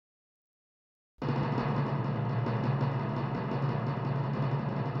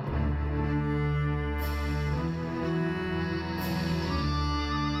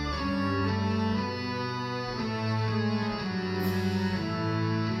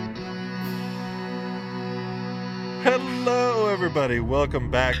Hello, everybody.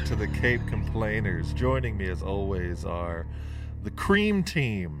 Welcome back to the Cape Complainers. Joining me, as always, are the Cream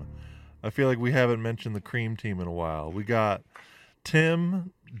Team. I feel like we haven't mentioned the Cream Team in a while. We got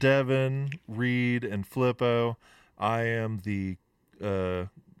Tim, Devin, Reed, and Flippo. I am the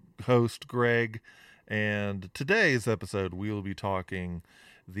host, Greg, and today's episode we will be talking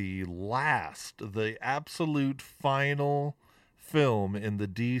the absolute final film in the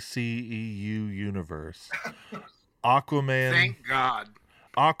DCEU universe. Aquaman. Thank God.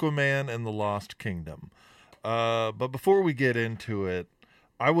 Aquaman and the Lost Kingdom. But before we get into it,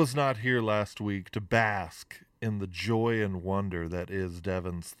 I was not here last week to bask in the joy and wonder that is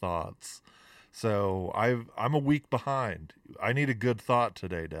Devin's thoughts. So I'm a week behind. I need a good thought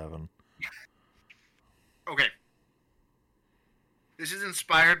today, Devin. Okay. This is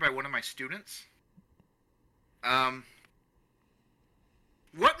inspired by one of my students. What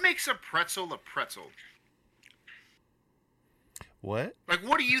makes a pretzel a pretzel? What? Like,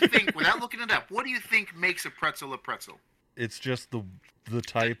 what do you think, without looking it up, what do you think makes a pretzel a pretzel? It's just the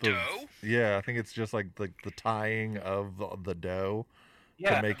type of dough? Yeah, I think it's just like the tying of the dough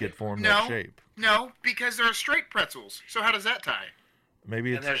to make it form No. that shape. No, because there are straight pretzels. So how does that tie? Maybe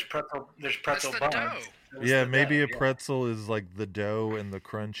And it's there's pretzel That's the buns. dough. There's yeah, the maybe dough, a pretzel is like the dough and the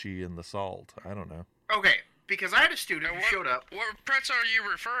crunchy and the salt. I don't know. Okay, because I had a student who showed up. What pretzel are you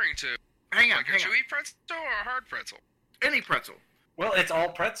referring to? Hang on, Like a hang on. chewy pretzel or a hard pretzel? Any pretzel. Well, it's all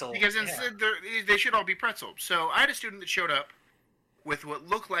pretzel. Because instead, they should all be pretzel. So I had a student that showed up with what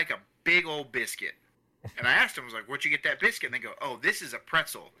looked like a big old biscuit. And I asked him, I was like, where'd you get that biscuit? And they go, oh, this is a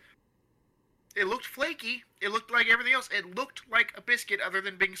pretzel. It looked flaky. It looked like everything else. It looked like a biscuit other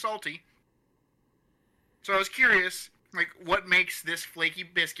than being salty. So I was curious, like, what makes this flaky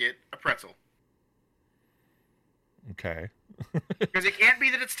biscuit a pretzel? Okay. Because it can't be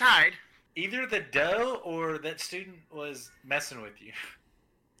that it's tied. Either the dough or that student was messing with you.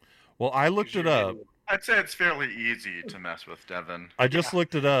 Well, I looked it up. I'd say it's fairly easy to mess with Devin. I just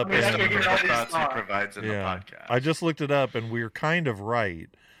looked it up. I mean, Based I on figured the all these thoughts he thoughts. provides in the podcast. I just looked it up, and we're kind of right.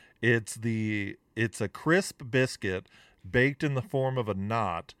 It's a crisp biscuit baked in the form of a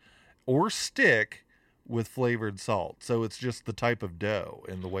knot or stick with flavored salt. So it's just the type of dough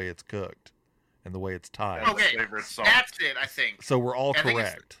and the way it's cooked and the way it's tied. Okay, flavored salt. that's it, I think. So we're all I think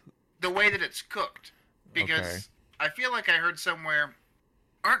it's- correct. The way that it's cooked. Because Okay. I feel like I heard somewhere,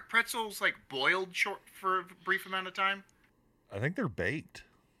 aren't pretzels, like, boiled short for a brief amount of time? I think they're baked.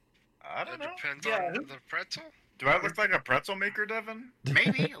 I don't It know. depends Yeah. on the pretzel. Do I look like a pretzel maker, Devin?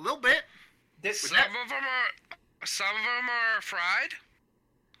 Maybe, a little bit. This, Some of them are fried.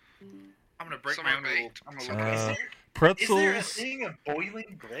 I'm gonna break Some my are own rule. baked. I'm gonna Some look are at is, Uh, there, is there a Pretzels thing of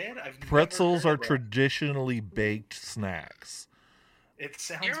boiling bread? I've never pretzels heard are of that. traditionally baked snacks. It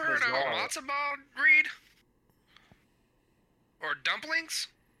sounds You ever heard of bizarre. matzo ball, Reed? Or dumplings?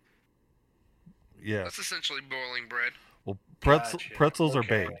 Yes. That's essentially boiling bread. Well, Gotcha. pretzels are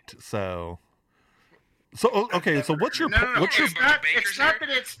Okay. baked. So okay. So what's your No. what's your It's not. Bakers It's not here?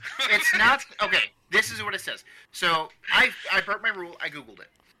 that it's not. Okay, this is what it says. So I broke my rule. I googled it.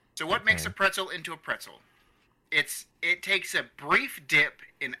 So what makes a Okay. pretzel into a pretzel? It takes a brief dip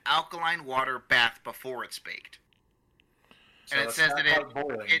in alkaline water bath before it's baked, So and it it's says not that called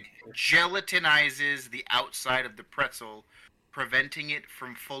boiling. it gelatinizes the outside of the pretzel, preventing it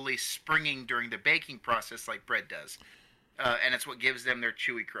from fully springing during the baking process like bread does. And it's what gives them their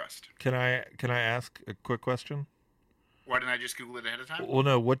chewy crust. Can I ask a quick question? Why didn't I just Google it ahead of time? Well,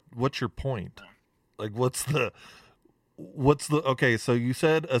 no. What's your point? Like, what's the okay? So you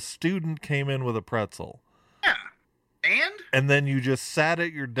said a student came in with a pretzel, Yeah. And and then you just sat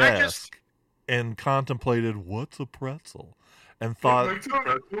at your I desk just and contemplated what's a pretzel, and thought, Makes a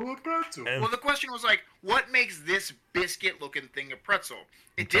pretzel a pretzel. and- well, the question was like, what makes this biscuit-looking thing a pretzel?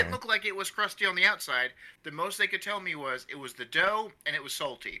 It Okay. didn't look like it was crusty on the outside. The most they could tell me was it was the dough and it was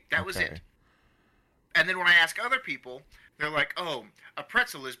salty. That was Okay. it. And then when I ask other people, they're like, "Oh, a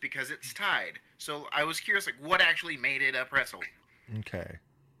pretzel is because it's tied." So I was curious, like, what actually made it a pretzel? okay.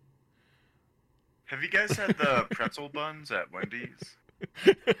 Have you guys had the pretzel buns at Wendy's?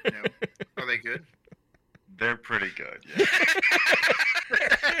 No. Are they good? They're pretty good, yeah.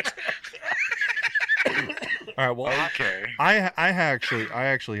 All right. Well, Okay. I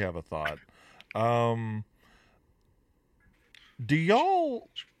actually have a thought. Do y'all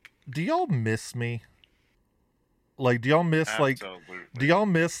miss me? Like, do y'all miss Absolutely. do y'all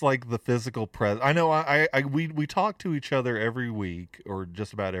miss like the physical presence? I know we talk to each other every week or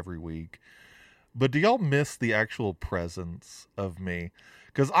just about every week, but do y'all miss the actual presence of me?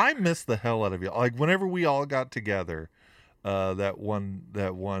 Because I miss the hell out of y'all. Like whenever we all got together, that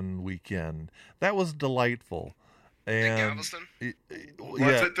one weekend, that was delightful. In and Galveston? Was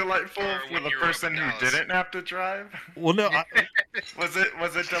yeah. it delightful Or for when the you were up person in who Dallas? didn't have to drive? Well, no, Was it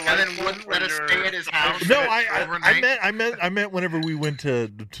And then delightful wouldn't for let us your stay at his house. no, overnight? I meant whenever we went to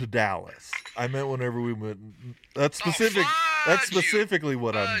Dallas. I meant whenever we went. That's specific. That's fudge you. specifically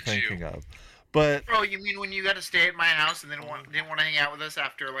what I'm Fudge you. thinking of. But Oh, you mean when you got to stay at my house and then didn't want to hang out with us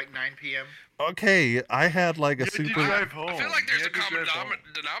after like 9 p.m.? okay, I had like a You had to super. drive home. I feel like there's You a had to common drive home.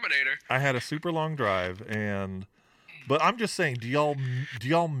 denominator. I had a super long drive, but I'm just saying, do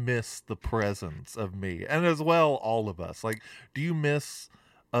y'all miss the presence of me, and as well all of us? Like, do you miss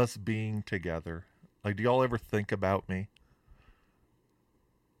us being together? Like, do y'all ever think about me?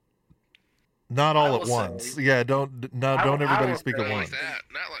 Not all I at will once. say- Yeah, don't everybody will speak say- at Not once. like that.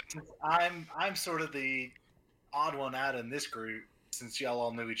 Not like. I'm sort of the odd one out in this group since y'all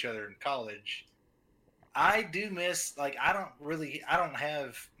all knew each other in college. I do miss I don't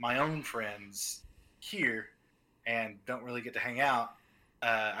have my own friends here and don't really get to hang out.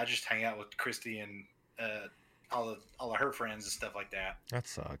 I just hang out with Christy and all of her friends and stuff like that. That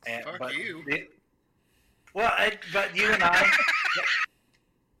sucks. And, Fuck you. But you and I,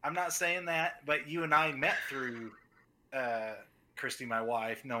 I'm not saying that, but you and I met through Christy, my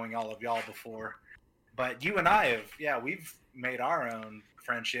wife, knowing all of y'all before. But you and I we've made our own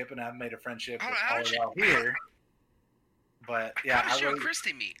friendship, and I've made a friendship with How all did of y'all here. But yeah, How did you I and really,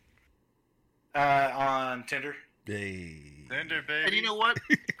 Christy meet? on Tinder. Hey. Tinder, baby. And you know what?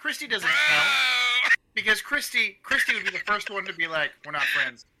 Christy doesn't Bro! count because Christy would be the first one to be like, "We're not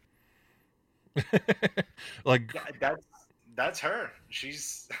friends." Like, Yeah, that's her.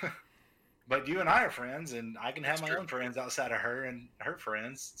 She's. But you and I are friends, and I can have That's my true. own friends outside of her and her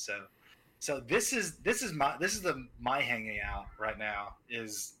friends. So this is my hanging out right now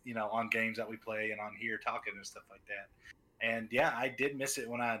is on games that we play and on here talking and stuff like that. And yeah, I did miss it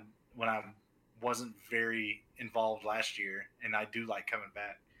when I wasn't very involved last year, and I do like coming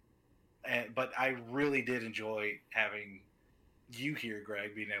back. But I really did enjoy having you here,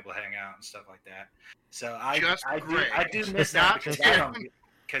 Greg, being able to hang out and stuff like that. So I do miss that Just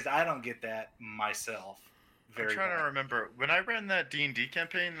because I don't get that myself. I'm trying to remember when I ran that D&D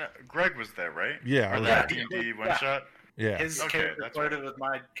campaign. Greg was there, right? yeah, I Or was- that Yeah. D&D one Yeah. shot. yeah. His Okay, character that's flirted with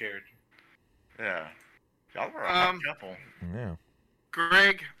my character. Yeah, y'all were a hot couple. Yeah.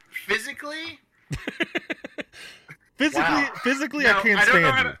 Greg, physically, Physically, No, I can't I don't know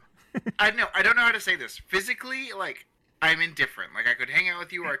stand how you. to- I don't know how to say this. Physically, like I'm indifferent. Like I could hang out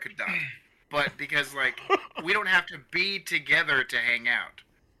with you or I could die. But because like we don't have to be together to hang out.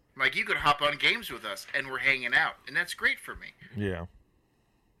 Like you could hop on games with us and we're hanging out, and that's great for me. Yeah.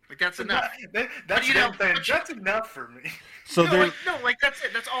 Like that's enough. That's you know, one thing. but- That's enough for me. So no, there. like that's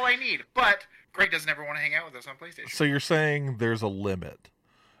it. That's all I need. But Greg doesn't ever want to hang out with us on PlayStation. So you're saying there's a limit,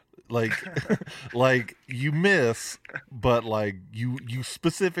 like, like you miss, but like you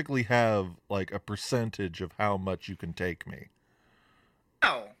specifically have like a percentage of how much you can take me.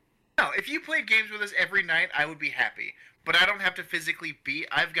 No. If you played games with us every night, I would be happy. But I don't have to physically be.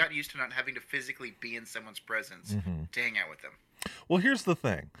 I've gotten used to not having to physically be in someone's presence Mm-hmm. to hang out with them. Well, here's the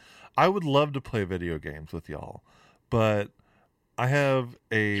thing. I would love to play video games with y'all, but I have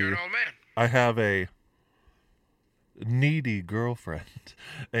You're an old man. I have a needy girlfriend,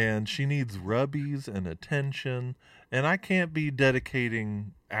 and she needs rubbies and attention, and I can't be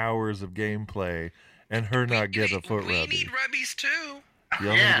dedicating hours of gameplay and her not get a foot We rubby. need rubbies too.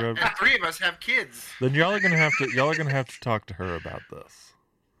 Y'all Yeah, need and rubbies? 3 of us have kids. Then y'all are gonna have to talk to her about this.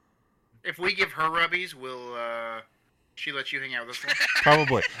 If we give her rubbies, will she let you hang out with us more?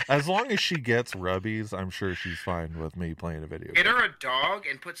 Probably. As long as she gets rubbies, I'm sure she's fine with me playing a video Get game. her a dog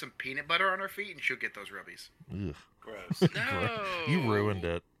and put some peanut butter on her feet, and she'll get those rubbies. Ugh. Gross. No. You ruined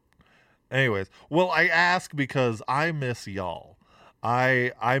it. Anyways, well, I ask because I miss y'all.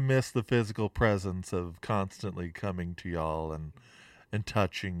 I miss the physical presence of constantly coming to y'all and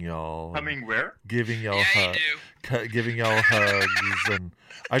touching y'all. and Coming where? giving y'all Yeah, you do. giving y'all hugs, and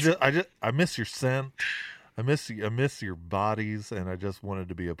I miss your scent. I miss your bodies, and I just wanted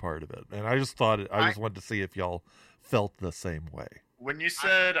to be a part of it. And I just thought I just wanted to see if y'all felt the same way. When you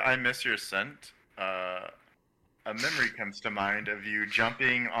said I miss your scent, a memory comes to mind of you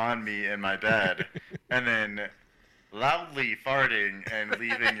jumping on me in my bed and then loudly farting and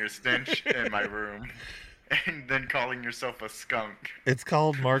leaving your stench in my room and then calling yourself a skunk. It's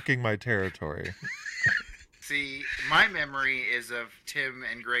called marking my territory. See, my memory is of Tim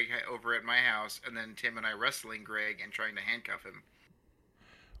and Greg over at my house, and then Tim and I wrestling Greg and trying to handcuff him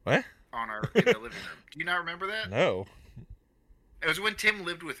What? in the living room. Do you not remember that? No. It was when Tim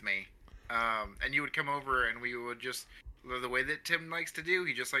lived with me, and you would come over, and we would just the way that Tim likes to do.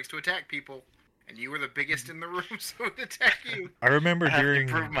 He just likes to attack people, and you were the biggest in the room, so it would attack you. I remember I have during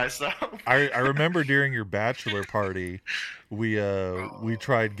to prove myself. I remember during your bachelor party, we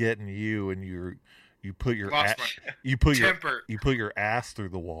tried getting you, and you put your Lost you put temper. you put your ass through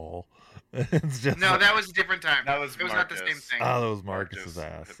the wall. It's just No, that was a different time. That was It was not the same Marcus. thing. Oh, that was Marcus's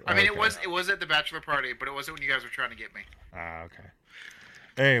ass. I mean, Okay. it was at the bachelor party, but it wasn't when you guys were trying to get me. Ah, okay.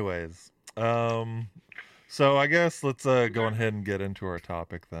 Anyways, so I guess let's go ahead and get into our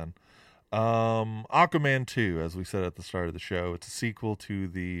topic then. Aquaman 2, as we said at the start of the show, it's a sequel to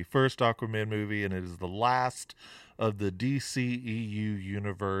the first Aquaman movie, and it is the last of the DCEU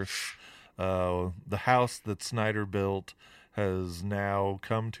universe. The house that Snyder built has now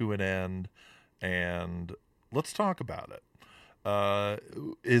come to an end, and let's talk about it.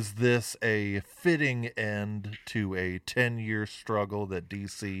 Is this a fitting end to a 10-year struggle that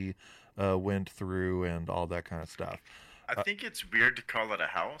DC went through and all that kind of stuff? I think it's weird to call it a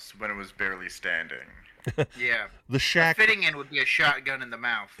house when it was barely standing. Yeah. The shack, A fitting end would be a shotgun in the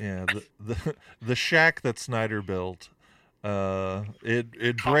mouth. yeah, the shack that Snyder built, it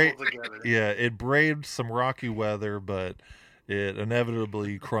braved some rocky weather, but it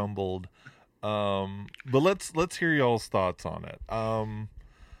inevitably crumbled. But let's hear y'all's thoughts on it.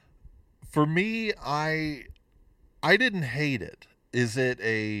 For me, I didn't hate it. Is it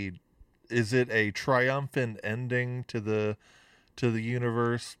a triumphant ending to the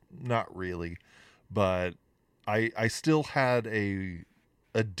universe? Not really, but I still had a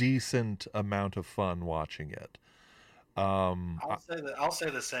decent amount of fun watching it. I'll say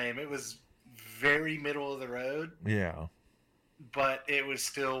the same. It was very middle of the road. Yeah. But it was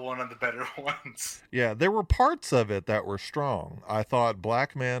still one of the better ones. Yeah, there were parts of it that were strong. I thought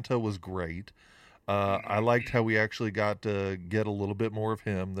Black Manta was great. I liked how we actually got to get a little bit more of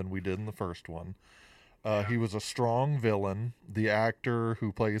him than we did in the first one. He was a strong villain. The actor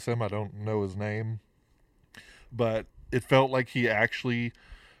who plays him, I don't know his name, but it felt like he actually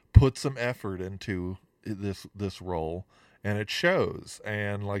put some effort into this role, and it shows.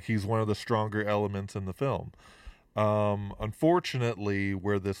 And like, he's one of the stronger elements in the film. Unfortunately,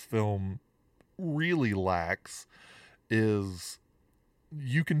 where this film really lacks is,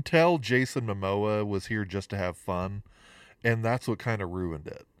 you can tell Jason Momoa was here just to have fun, and that's what kind of ruined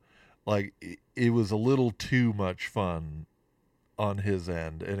it. Like, it was a little too much fun on his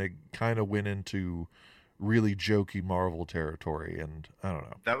end, and it kind of went into really jokey Marvel territory, and I don't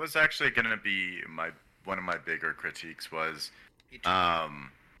know. That was actually going to be one of my bigger critiques was,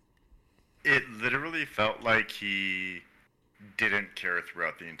 it literally felt like he didn't care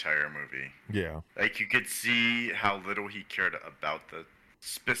throughout the entire movie. Yeah. Like, you could see how little he cared about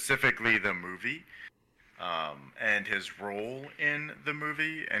specifically the movie, and his role in the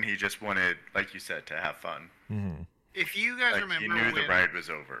movie, and he just wanted, like you said, to have fun. Mm-hmm. If you guys like, remember, he knew the ride was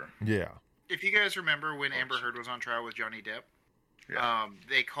over. Yeah. If you guys remember when Amber Heard was on trial with Johnny Depp,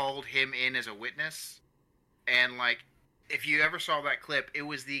 they called him in as a witness, and like, if you ever saw that clip, it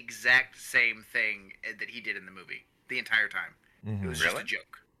was the exact same thing that he did in the movie the entire time. Mm-hmm. It was just a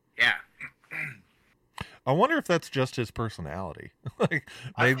joke. Yeah. I wonder if that's just his personality. Like,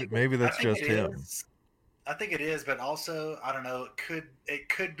 maybe that's just him. I think it is, but also, I don't know. It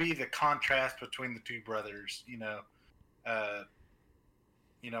could be the contrast between the two brothers.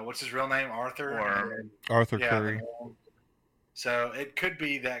 What's his real name? Arthur. Arthur Curry. So it could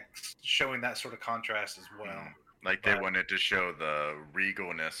be that, showing that sort of contrast as well. Like, they wanted to show the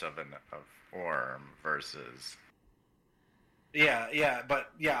regalness of Orm versus.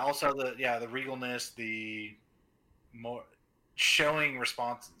 Also the regalness, the more showing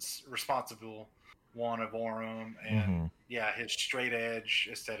responsible one of Orm, and his straight edge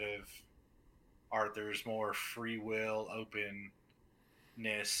instead of Arthur's more free will,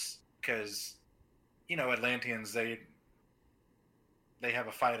 openness. Because Atlanteans, they have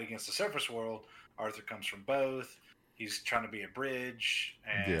a fight against the surface world. Arthur comes from both. He's trying to be a bridge,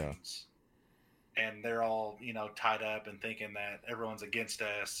 and they're all tied up and thinking that everyone's against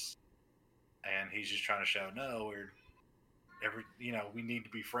us, and he's just trying to show we need to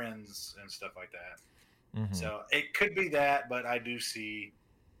be friends and stuff like that. Mm-hmm. So it could be that, but I do see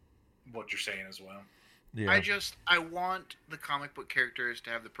what you're saying as well. Yeah. I want the comic book characters to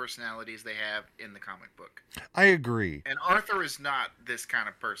have the personalities they have in the comic book. I agree. And Arthur is not this kind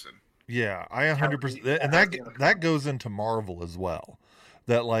of person. Yeah, I 100%, and that goes into Marvel as well.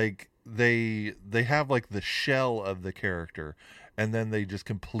 That like they have like the shell of the character, and then they just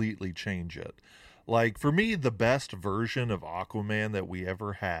completely change it. Like, for me, the best version of Aquaman that we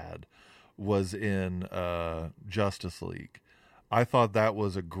ever had was in Justice League. I thought that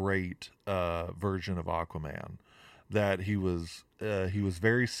was a great version of Aquaman. That he was He was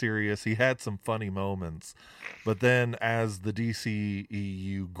very serious. He had some funny moments, but then as the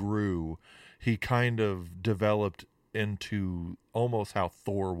DCEU grew, he kind of developed into almost how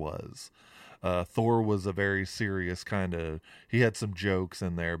Thor was. Thor was a very serious kind of. He had some jokes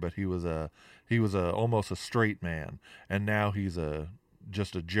in there, but he was almost a straight man, and now he's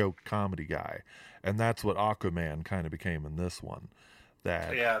just a joke comedy guy, and that's what Aquaman kind of became in this one.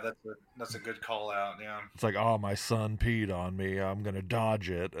 That's a good call out. Yeah, it's like, oh, my son peed on me, I'm gonna dodge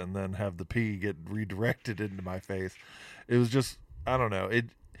it, and then have the pee get redirected into my face. It was just, I don't know.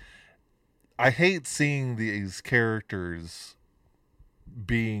 I hate seeing these characters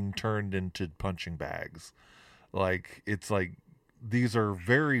being turned into punching bags. Like, it's like, these are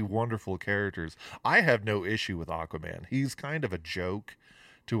very wonderful characters. I have no issue with Aquaman. He's kind of a joke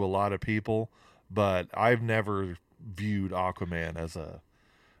to a lot of people, but I've never viewed Aquaman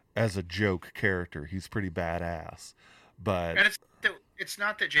as a joke character. He's pretty badass. But and it's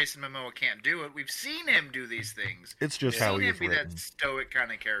not that Jason Momoa can't do it. We've seen him do these things. It's just how he's written. That stoic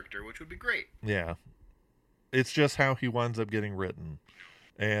kind of character, which would be great. Yeah. It's just how he winds up getting written.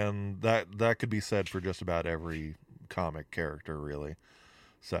 And that could be said for just about every comic character, really.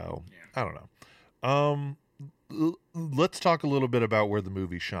 So, yeah. I don't know. Let's talk a little bit about where the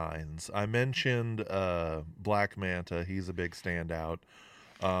movie shines. I mentioned Black Manta. He's a big standout.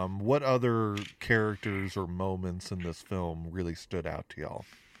 What other characters or moments in this film really stood out to y'all?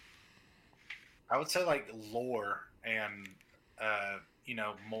 I would say like lore and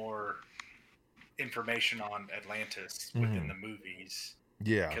more information on Atlantis within the movies.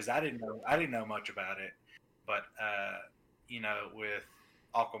 Yeah, because I didn't know much about it, but with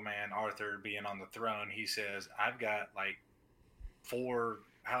Aquaman, Arthur being on the throne, he says, I've got like 4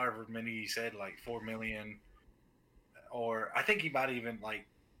 million, or I think he might even like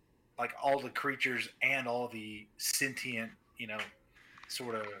all the creatures and all the sentient,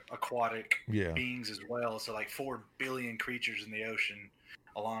 sort of aquatic beings as well. So like 4 billion creatures in the ocean,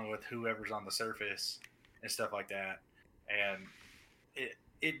 along with whoever's on the surface and stuff like that. And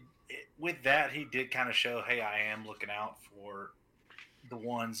it with that, he did kind of show, hey, I am looking out for the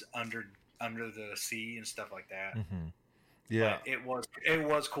ones under the sea and stuff like that. Mm-hmm. Yeah, but it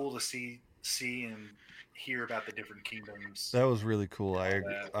was cool to see and hear about the different kingdoms. That was really cool. I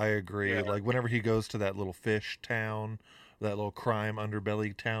agree. Yeah. Like whenever he goes to that little fish town, that little crime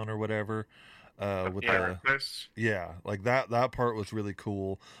underbelly town or whatever, like that part was really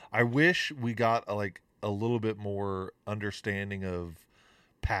cool. I wish we got a little bit more understanding of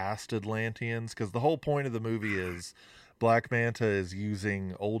past Atlanteans, because the whole point of the movie is Black Manta is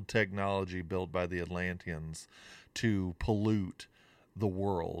using old technology built by the Atlanteans to pollute the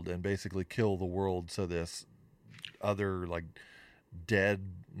world and basically kill the world, so this other like dead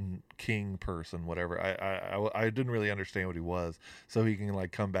king person, whatever, I didn't really understand what he was, so he can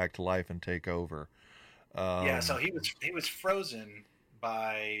like come back to life and take over. So he was frozen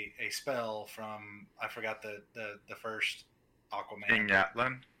by a spell from, I forgot the first Aquaman. King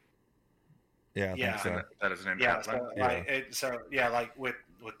Atlan. Yeah, I think so. That is his name. Yeah, like with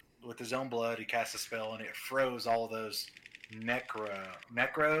his own blood, he cast a spell and it froze all those the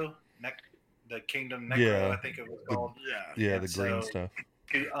kingdom Necro, I think it was called. Yeah, the green stuff.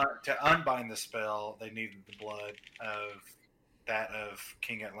 To unbind the spell, they needed the blood of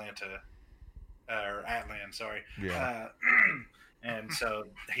King Atlanta, or Atlan, sorry. Yeah. And so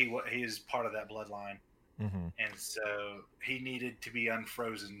he is part of that bloodline. Mm-hmm. And so he needed to be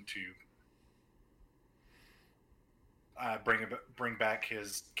unfrozen to bring back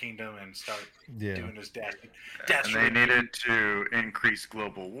his kingdom and start doing his dash. And they needed to increase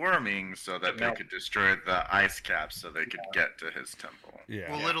global warming so that they could destroy the ice caps so they could get to his temple.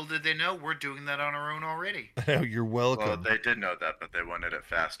 Yeah. Well, little did they know we're doing that on our own already. You're welcome. Well, they did know that, but they wanted it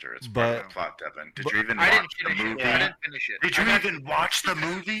faster. It's part of the plot, Devin. Did you even watch the movie? I didn't finish it. Did you even watch the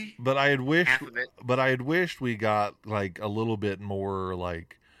movie? But I had wished we got like a little bit more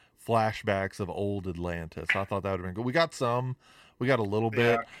like flashbacks of old Atlantis. I thought that would have been good. We got a little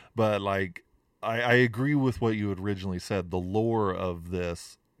bit, but like I agree with what you had originally said. The lore of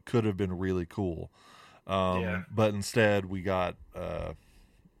this could have been really cool. But instead we got a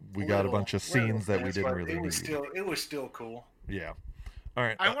bunch of scenes that we didn't really need. It was still cool. Yeah. All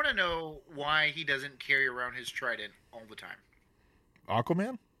right. I want to know why he doesn't carry around his trident all the time.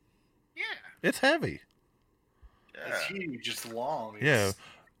 Aquaman? Yeah. It's heavy. Yeah. It's huge. It's long. Yeah.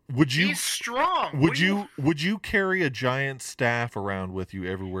 He's strong. Would you carry a giant staff around with you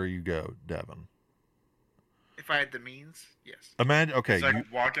everywhere you go, Devin? justified the means, yes. Imagine, okay, It's like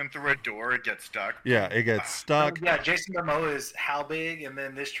walking through a door, it gets stuck. yeah, it gets stuck. Yeah, Jason Momoa is how big, and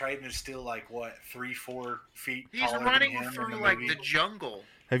then this Triton is still like what 3-4 feet He's taller running than him through in the like movie. the jungle.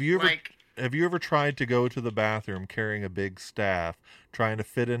 Have you ever Like, have you ever tried to go to the bathroom carrying a big staff, trying to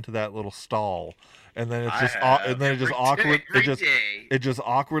fit into that little stall, and then it's just and then it just awkward it just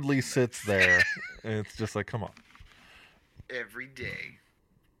awkwardly sits there, and it's just like, come on. every day.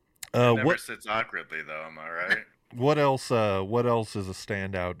 Never What sits awkwardly though, am I right? what else is a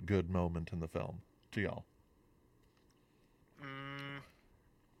standout good moment in the film to y'all?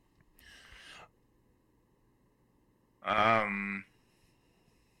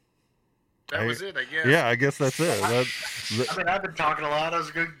 That was it, I guess. Yeah, I guess that's it. I mean, I've been talking a lot. I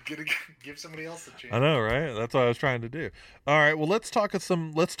was going to give somebody else a chance. I know, right? That's what I was trying to do. All right, well, let's talk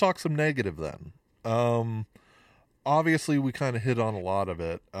some negative then. Obviously, we kind of hit on a lot of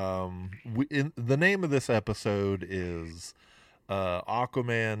it. The name of this episode is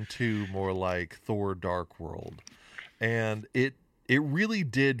Aquaman 2, more like Thor: Dark World, and it really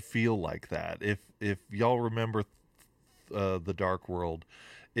did feel like that. If y'all remember the Dark World,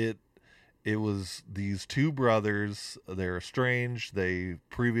 it was these two brothers. They're estranged. They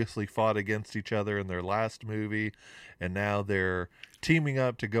previously fought against each other in their last movie, and now they're teaming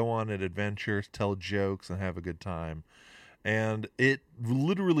up to go on an adventure, tell jokes, and have a good time. And it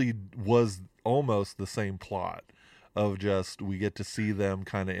literally was almost the same plot of just we get to see them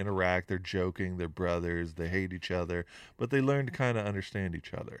kind of interact. They're joking. They're brothers. They hate each other, but they learn to kind of understand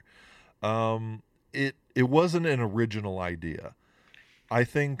each other. It wasn't an original idea. I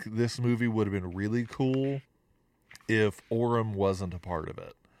think this movie would have been really cool if Orem wasn't a part of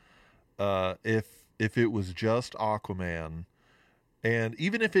it. If it was just Aquaman, and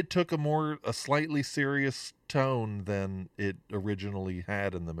even if it took a slightly serious tone than it originally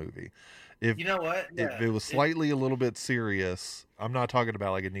had in the movie. If you know what? Yeah. If it was slightly a little bit serious, I'm not talking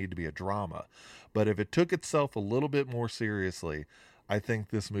about like it needed to be a drama, but if it took itself a little bit more seriously, I think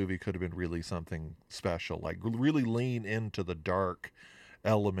this movie could have been really something special. Like really lean into the dark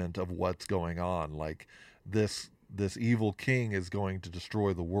element of what's going on. Like this evil king is going to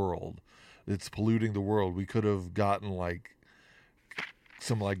destroy the world. It's polluting the world. We could have gotten like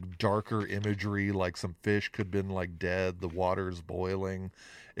some like darker imagery, like some fish could have been like dead, the water's boiling.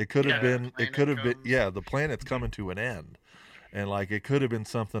 It could have been the planet's coming to an end. And like it could have been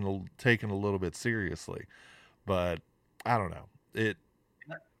something taken a little bit seriously. But I don't know.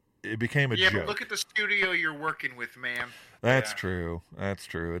 It became a joke. Yeah, but look at the studio you're working with, man. That's true. That's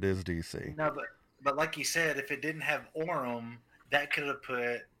true. It is DC. No, but like you said, if it didn't have Orem, that could have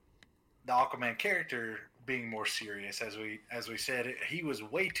put the Aquaman character being more serious. As we said, he was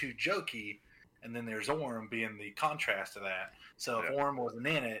way too jokey, and then there's Orem being the contrast to that. So if Orem wasn't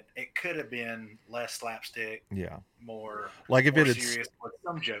in it, it could have been less slapstick. Yeah. More like if more it had serious with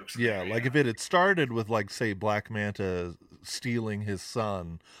some jokes. Yeah, like if it had started with like say Black Manta stealing his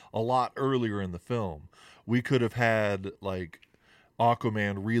son a lot earlier in the film, we could have had like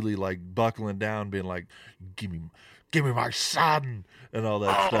Aquaman really like buckling down, being like, give me my son and all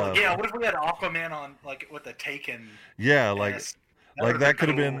that stuff. Yeah, what if we had Aquaman on like with the Taken? Yeah, like that could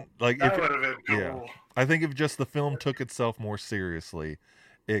have been like that would have been cool. Yeah, I think if just the film took itself more seriously,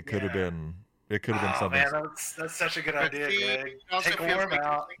 it could have been something. Man, that's such a good idea, Greg. Take Orem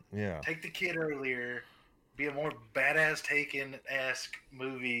out. Yeah. Take the kid earlier. Be a more badass Taken-esque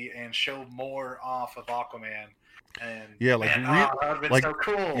movie and show more off of Aquaman. And yeah, like that would have been so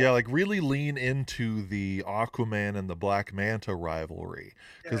cool. Yeah, like really lean into the Aquaman and the Black Manta rivalry.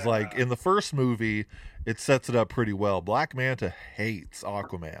 Because like in the first movie, it sets it up pretty well. Black Manta hates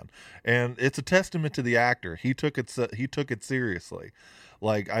Aquaman, and it's a testament to the actor. He took it seriously.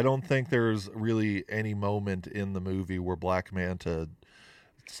 Like I don't think there's really any moment in the movie where Black Manta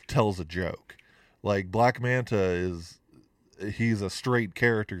tells a joke. Like Black Manta he's a straight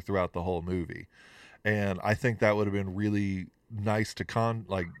character throughout the whole movie. And I think that would have been really nice to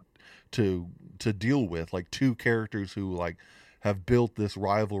deal with, like two characters who like have built this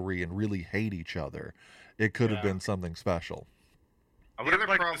rivalry and really hate each other. It could have been something special. I would have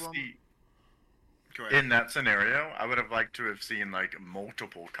liked to see in that scenario. I would have liked to have seen like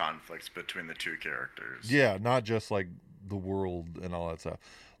multiple conflicts between the two characters. Yeah, not just like the world and all that stuff.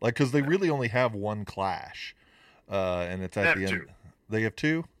 Like because they really only have one clash, and it's at the end. They have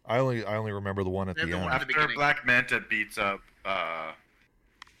two. I only remember the one at the end. After Black Manta beats up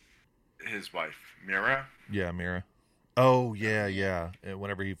his wife, Mira. Yeah, Mira. Oh yeah.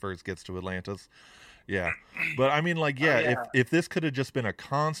 Whenever he first gets to Atlantis. Yeah. But I mean like if this could have just been a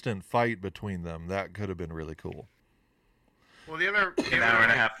constant fight between them, that could have been really cool. Well, the other An hour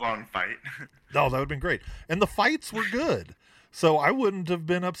and a half long fight. No, that would have been great. And the fights were good. So I wouldn't have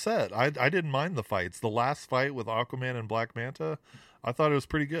been upset. I didn't mind the fights. The last fight with Aquaman and Black Manta, I thought it was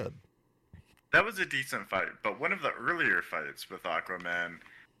pretty good. That was a decent fight, but one of the earlier fights with Aquaman,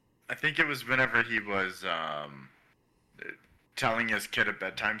 I think it was whenever he was telling his kid a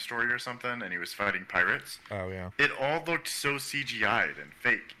bedtime story or something, and he was fighting pirates. Oh, yeah. It all looked so CGI'd and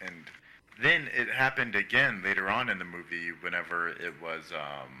fake, and then it happened again later on in the movie whenever it was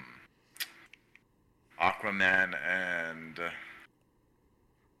Aquaman and...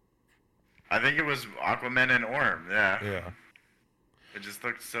 I think it was Aquaman and Orm, yeah. Yeah. It just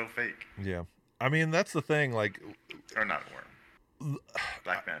looked so fake. Yeah. I mean, that's the thing, like... Or not Orm.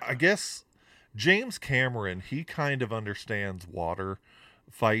 Black Manta. I guess James Cameron, he kind of understands water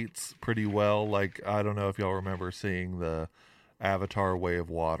fights pretty well. Like, I don't know if y'all remember seeing the Avatar Way of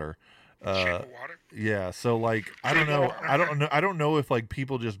Water. Shape of Water? Yeah, so like I don't know if like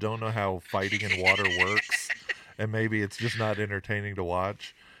people just don't know how fighting in water works, and maybe it's just not entertaining to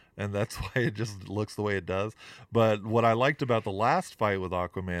watch, and that's why it just looks the way it does. But what I liked about the last fight with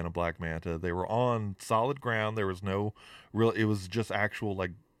Aquaman and Black Manta, they were on solid ground. There was no real, it was just actual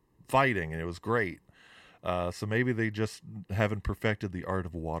like fighting, and it was great. So maybe they just haven't perfected the art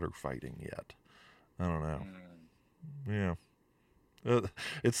of water fighting yet. I don't know. Yeah.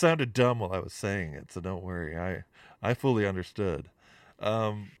 It sounded dumb while I was saying it, so don't worry. I fully understood.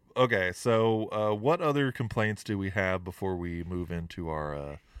 Okay, so what other complaints do we have before we move into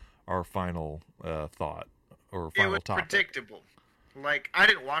our final thought or final topic? It was predictable. Like, I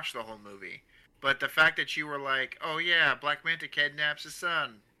didn't watch the whole movie, but the fact that you were like, "Oh yeah, Black Manta kidnaps his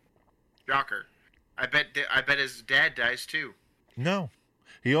son," shocker. I bet his dad dies too. No.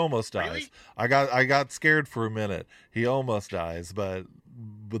 He almost dies. Really? I got scared for a minute. He almost dies, but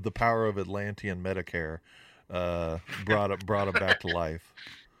with the power of Atlantean Medicare, brought him back to life.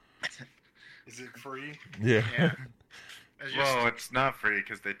 Is it free? Yeah. Yeah. Well, it's not free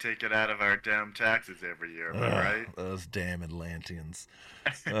because they take it out of our damn taxes every year, am I right? Those damn Atlanteans.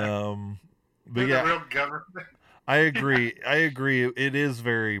 But The yeah, real government. I agree. It is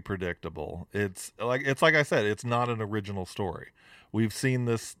very predictable. It's like I said, it's not an original story. We've seen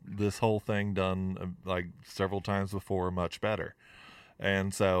this whole thing done like several times before, much better.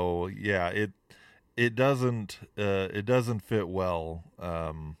 And so, yeah, it doesn't fit well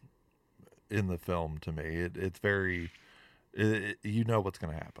in the film to me. It's very, you know what's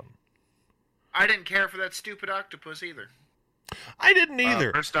going to happen. I didn't care for that stupid octopus either. I didn't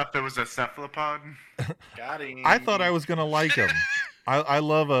either. First off, there was a cephalopod. Got him. I thought I was going to like him. I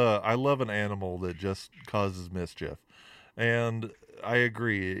love an animal that just causes mischief. And I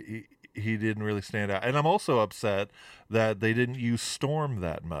agree, he didn't really stand out. And I'm also upset that they didn't use Storm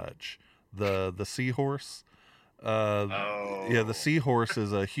that much. The seahorse. Yeah, the seahorse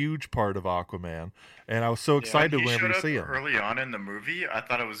is a huge part of Aquaman, and I was so excited whenever you see him. Early on in the movie, I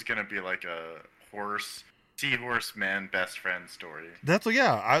thought it was gonna be like a seahorse man best friend story. That's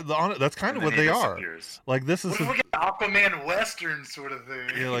that's kind of what they are. Like this is What if we get an Aquaman Western sort of thing?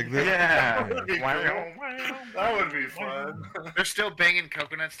 Yeah, like this. Yeah, That would be cool. That would be fun. They're still banging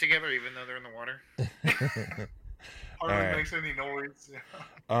coconuts together even though they're in the water. Hardly Alright. makes any noise.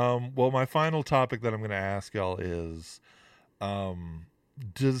 Well, my final topic that I'm going to ask y'all is,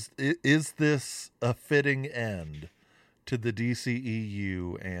 is this a fitting end to the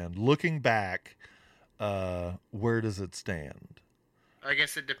DCEU? And looking back, where does it stand? I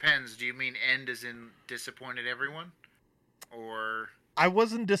guess it depends. Do you mean end as in disappointed everyone? Or... I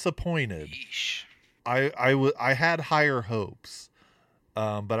wasn't disappointed. Yeesh. I had higher hopes,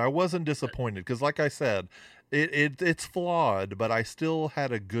 but I wasn't disappointed because, like I said, it's flawed, but I still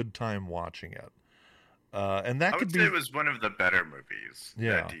had a good time watching it. And that I could would be. say it was one of the better movies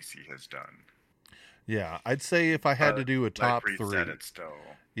Yeah. that DC has done. Yeah, I'd say if I had to do a top like Reed three. said, it's still.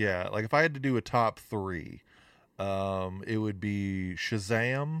 Yeah, like if I had to do a top three, it would be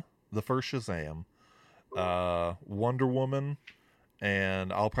Shazam, the first Shazam, Wonder Woman,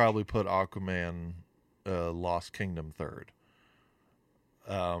 and I'll probably put Aquaman, Lost Kingdom third.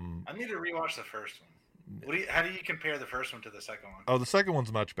 I need to rewatch the first one. How do you compare the first one to the second one? Oh, the second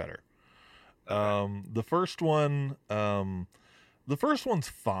one's much better. Okay. The first one's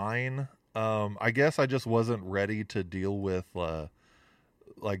fine. I guess I just wasn't ready to deal with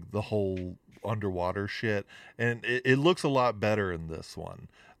like the whole underwater shit, and it looks a lot better in this one.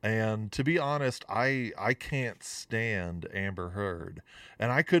 And to be honest, I can't stand Amber Heard,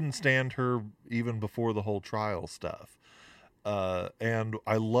 and I couldn't stand her even before the whole trial stuff. And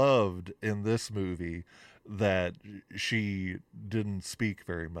I loved in this movie that she didn't speak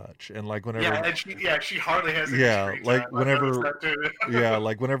very much, and like whenever she hardly has any screen like time. whenever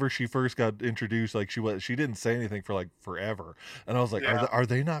like whenever she first got introduced, like she didn't say anything for like forever, and I was like, are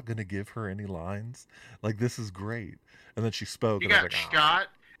they not going to give her any lines? Like, this is great. And then she spoke. You and I got was like, shot,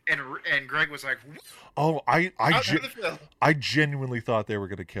 and Greg was like, "Oh, film. I genuinely thought they were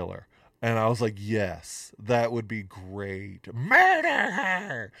going to kill her." And I was like, yes, that would be great. Murder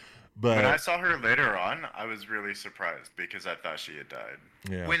her! But when I saw her later on, I was really surprised because I thought she had died.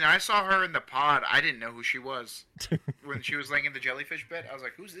 Yeah. When I saw her in the pod, I didn't know who she was. When she was laying in the jellyfish bed, I was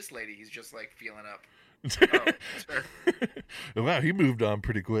like, who's this lady? He's just like feeling up. Oh, it's her. Wow, he moved on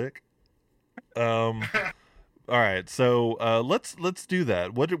pretty quick. All right, so let's do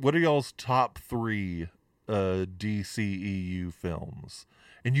that. What are y'all's top 3 DCEU films?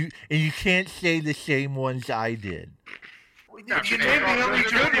 And you can't say the same ones I did. You named the only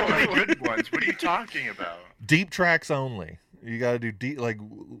good ones. What are you talking about? Deep tracks only. You got to do deep. Like,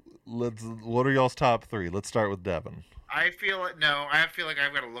 what are y'all's top 3? Let's start with Devin. I feel like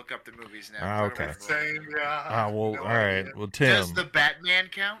I've got to look up the movies now. Okay. Same, yeah. Well, No all right. idea. Well, Tim. Does the Batman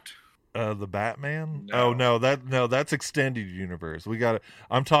count? The Batman? No. Oh no, that's extended universe.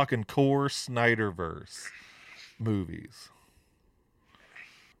 I'm talking core Snyderverse movies.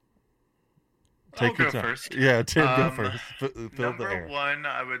 I'll go first. Yeah, Tim, go first. Fill the air. Number 1,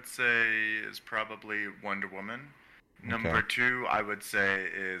 I would say, is probably Wonder Woman. Number Okay. 2, I would say,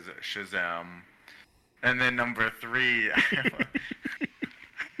 is Shazam. And then number 3,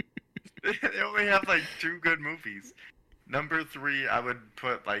 they only have like 2 good movies. Number 3, I would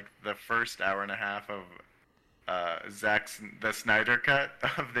put like the first hour and a half of the Snyder cut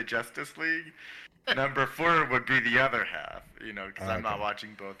of the Justice League. Number 4 would be the other half, because I'm not Okay.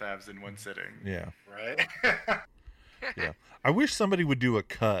 watching both halves in one sitting. Yeah. Right? Yeah. I wish somebody would do a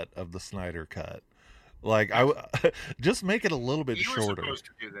cut of the Snyder cut. Like, just make it a little bit You were shorter. supposed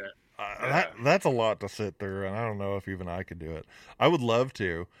to do that. That's a lot to sit through, and I don't know if even I could do it. I would love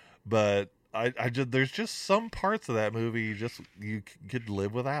to, but there's just some parts of that movie you could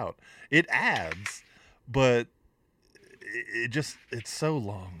live without. It adds, but it's so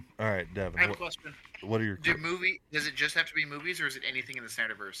long. All right, Devin. I have a question. What are your Does it just have to be movies, or is it anything in the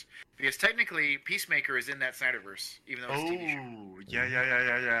Snyderverse? Because technically, Peacemaker is in that Snyderverse, even though it's TV show. Oh,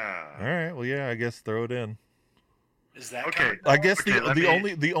 yeah. All right. Well, yeah. I guess throw it in. Is that Okay. I guess Okay,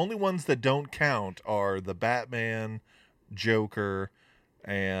 the only ones that don't count are the Batman, Joker,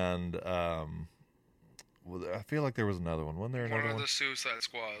 and I feel like there was another one. Wasn't there another One one? of the Suicide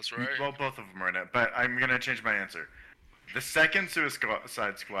Squads, right? Well, both of them are in it, but I'm gonna change my answer. The second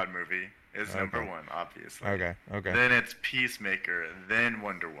Suicide Squad movie is number Okay. 1, obviously. Okay. Then it's Peacemaker, then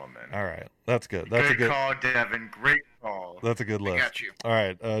Wonder Woman. All right. That's good. That's good a good call, Devin. Great call. That's a good I list. got you. All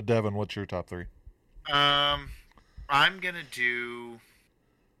right, Devin, what's your top 3? I'm gonna do.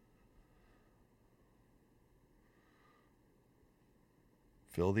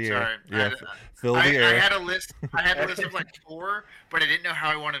 Fill the Sorry, air. Yeah, fill the I air. had a list. I had a list of like 4, but I didn't know how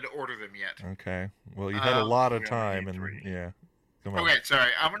I wanted to order them yet. Okay. Well, you had a lot of we only time, need and 3. yeah. Come on. Okay,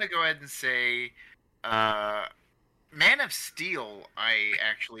 sorry. I'm gonna go ahead and say, Man of Steel. I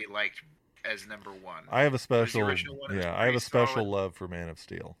actually liked as number 1. I have a special. original one is Yeah, I have a pretty special solid. love for Man of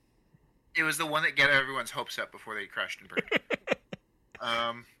Steel. It was the one that got everyone's hopes up before they crashed and burned.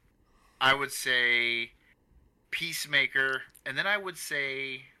 I would say Peacemaker, and then I would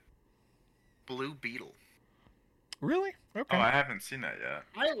say Blue Beetle. Really? Okay. Oh, I haven't seen that yet.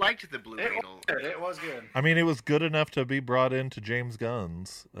 I liked the Blue Beetle. It was good. I mean, it was good enough to be brought into James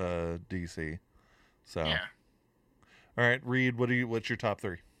Gunn's DC. So, Yeah. all right, Reed, what's your top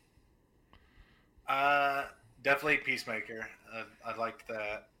 3? Definitely Peacemaker. I liked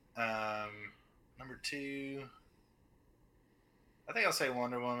that. Number 2, I think I'll say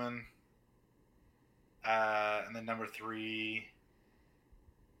Wonder Woman. And then number 3,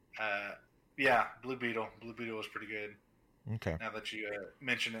 Blue Beetle. Blue Beetle was pretty good. Okay. Now that you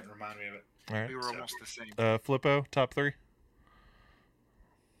mentioned it and remind me of it. All right. We were almost the same. Flippo, top 3?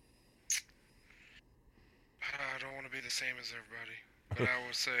 I don't want to be the same as everybody, but I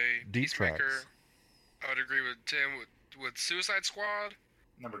would say Deep Peacemaker. tracks. I would agree with Tim with Suicide Squad,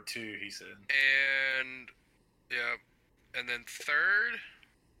 Number 2, he said. and and then third,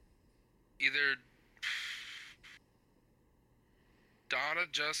 either Dawn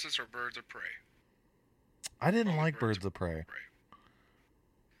of Justice or Birds of Prey. I didn't Only like Birds Birds of Prey.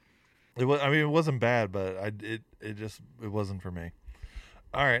 It was. I mean, it wasn't bad, but it wasn't for me.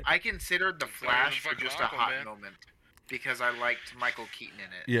 All right. I considered The Flash for fucking just a hot Aquaman. moment because I liked Michael Keaton in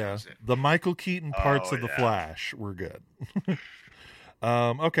it. That Yeah, was it. the Michael Keaton parts Oh, of the yeah. Flash were good.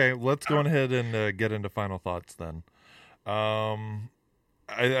 Okay, let's go ahead and get into final thoughts then.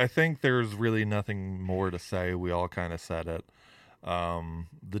 I think there's really nothing more to say. We all kind of said it.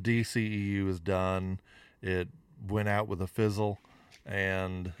 The DCEU is done. It went out with a fizzle.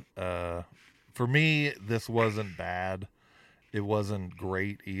 And for me, this wasn't bad. It wasn't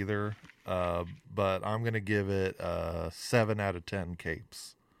great either. But I'm going to give it 7 out of 10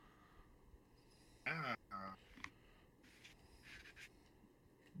 capes.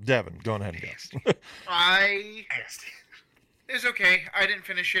 Devin, go ahead and go. It's okay. I didn't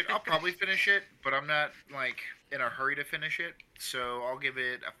finish it. I'll probably finish it, but I'm not like in a hurry to finish it. So I'll give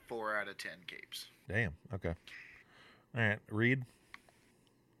it a 4 out of 10 capes. Damn. Okay. All right, Reed.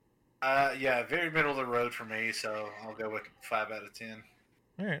 Yeah, very middle of the road for me, so I'll go with 5 out of 10.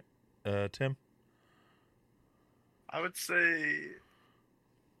 All right, Tim. I would say,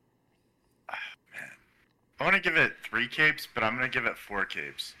 man, I want to give it 3 capes, but I'm going to give it 4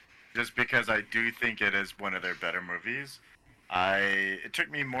 capes, just because I do think it is one of their better movies. It took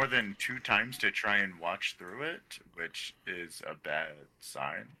me more than 2 times to try and watch through it, which is a bad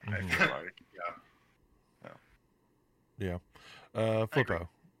sign. I feel like. Yeah. Flippo.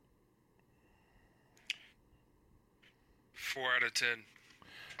 4 out of 10.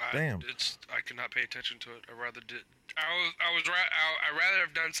 Damn. I could not pay attention to it. I rather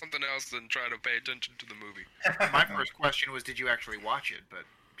have done something else than try to pay attention to the movie. My first question was, did you actually watch it? But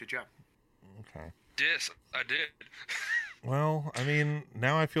good job. Okay. Yes, I did. Well, I mean,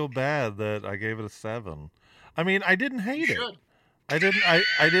 now I feel bad that I gave it a 7. I mean, I didn't hate it. I didn't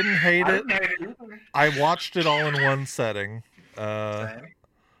hate it. I watched it all in one setting. All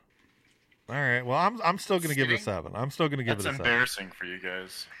right. Well, I'm still going to give it a 7. I'm still going to give it a 7. That's embarrassing for you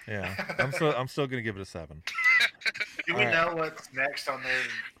guys. Yeah. I'm still going to give it a 7. Do we know what's next on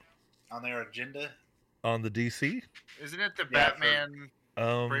their agenda? On the DC? Isn't it the Batman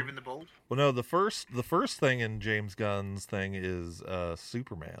Brave and the Bold? Well, no, the first thing in James Gunn's thing is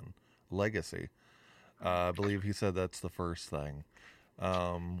Superman Legacy. I believe he said that's the first thing.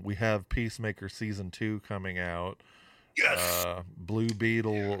 We have Peacemaker season 2 coming out. Yes. Blue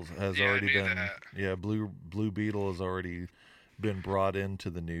Beetle has already been. That. Yeah, Blue Beetle has already been brought into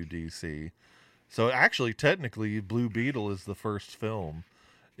the new DC. So actually, technically, Blue Beetle is the first film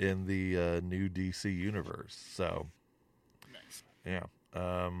in the new DC universe. So, Nice. yeah.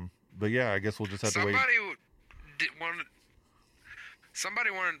 But yeah, I guess we'll just have to wait.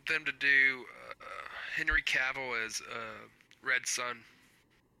 Somebody wanted them to do Henry Cavill as Red Sun.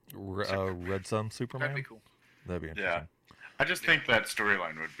 Red Sun Superman. That'd be cool. That'd be interesting. Yeah. I just think that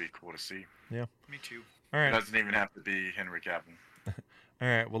storyline would be cool to see. Yeah. Me too. All It right. doesn't even have to be Henry Cavill. All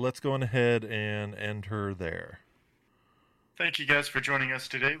right. Well, let's go on ahead and end her there. Thank you guys for joining us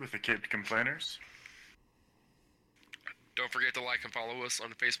today with the Cape Complainers. Don't forget to like and follow us on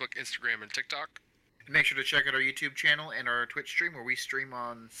Facebook, Instagram, and TikTok. Make sure to check out our YouTube channel and our Twitch stream where we stream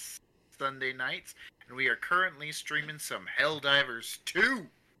on Sunday nights. And we are currently streaming some Helldivers 2.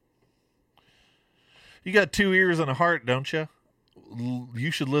 You got 2 ears and a heart, don't you? You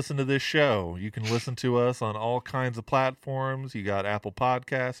should listen to this show. You can listen to us on all kinds of platforms. You got Apple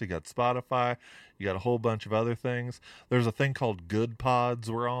Podcasts, you got Spotify, you got a whole bunch of other things. There's a thing called Good Pods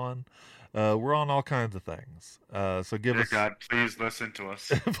we're on. We're on all kinds of things. So give Dear us... God, please listen to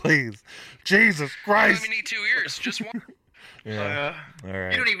us. Please. Jesus You don't Christ. even need 2 ears, just one. Yeah. All You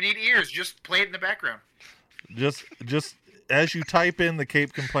right. don't even need ears. Just play it in the background. Just as you type in the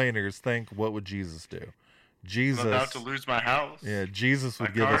Cape Complainers, think, what would Jesus do? Jesus. I'm about to lose my house. Yeah, Jesus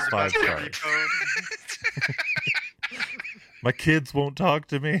would My give us car's 5 about to be stars. towed. My kids won't talk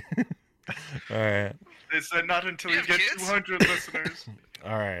to me. All right. They said not until You you have get kids? 200 listeners.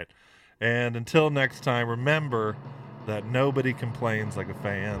 All right. And until next time, remember that nobody complains like a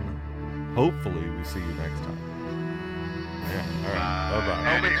fan. Hopefully, we see you next time. Yeah. All right.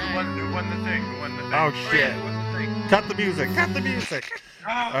 Bye-bye. Oh, wait, who won the thing? Who won the thing? Oh, shit. Yeah, who won the thing? Cut the music. Cut the music.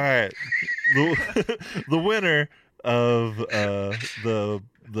 All right. The winner of the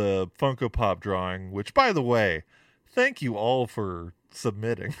Funko Pop drawing, which, by the way, thank you all for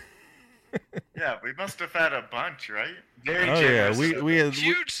submitting. Yeah, we must have had a bunch, right? Very Oh generous. yeah, we had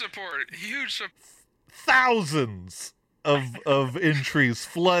Huge support. Huge support. thousands of entries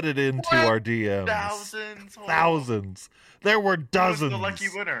flooded into What? our DMs. Thousands. Oh, Thousands. There were who was dozens. the lucky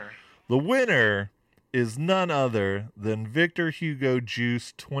winner? The winner is none other than Victor Hugo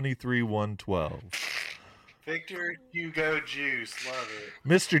Juice 23112. Victor Hugo Juice. Love it.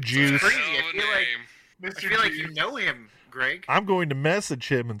 Mr. Juice, Crazy. Hell of a name. I feel like you know him, Greg. I'm going to message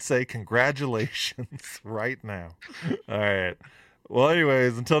him and say congratulations right now. All right. Well,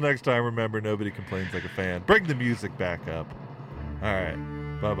 anyways, until next time, remember, nobody complains like a fan. Bring the music back up. All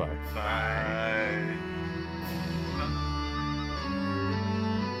right. Bye-bye. Bye.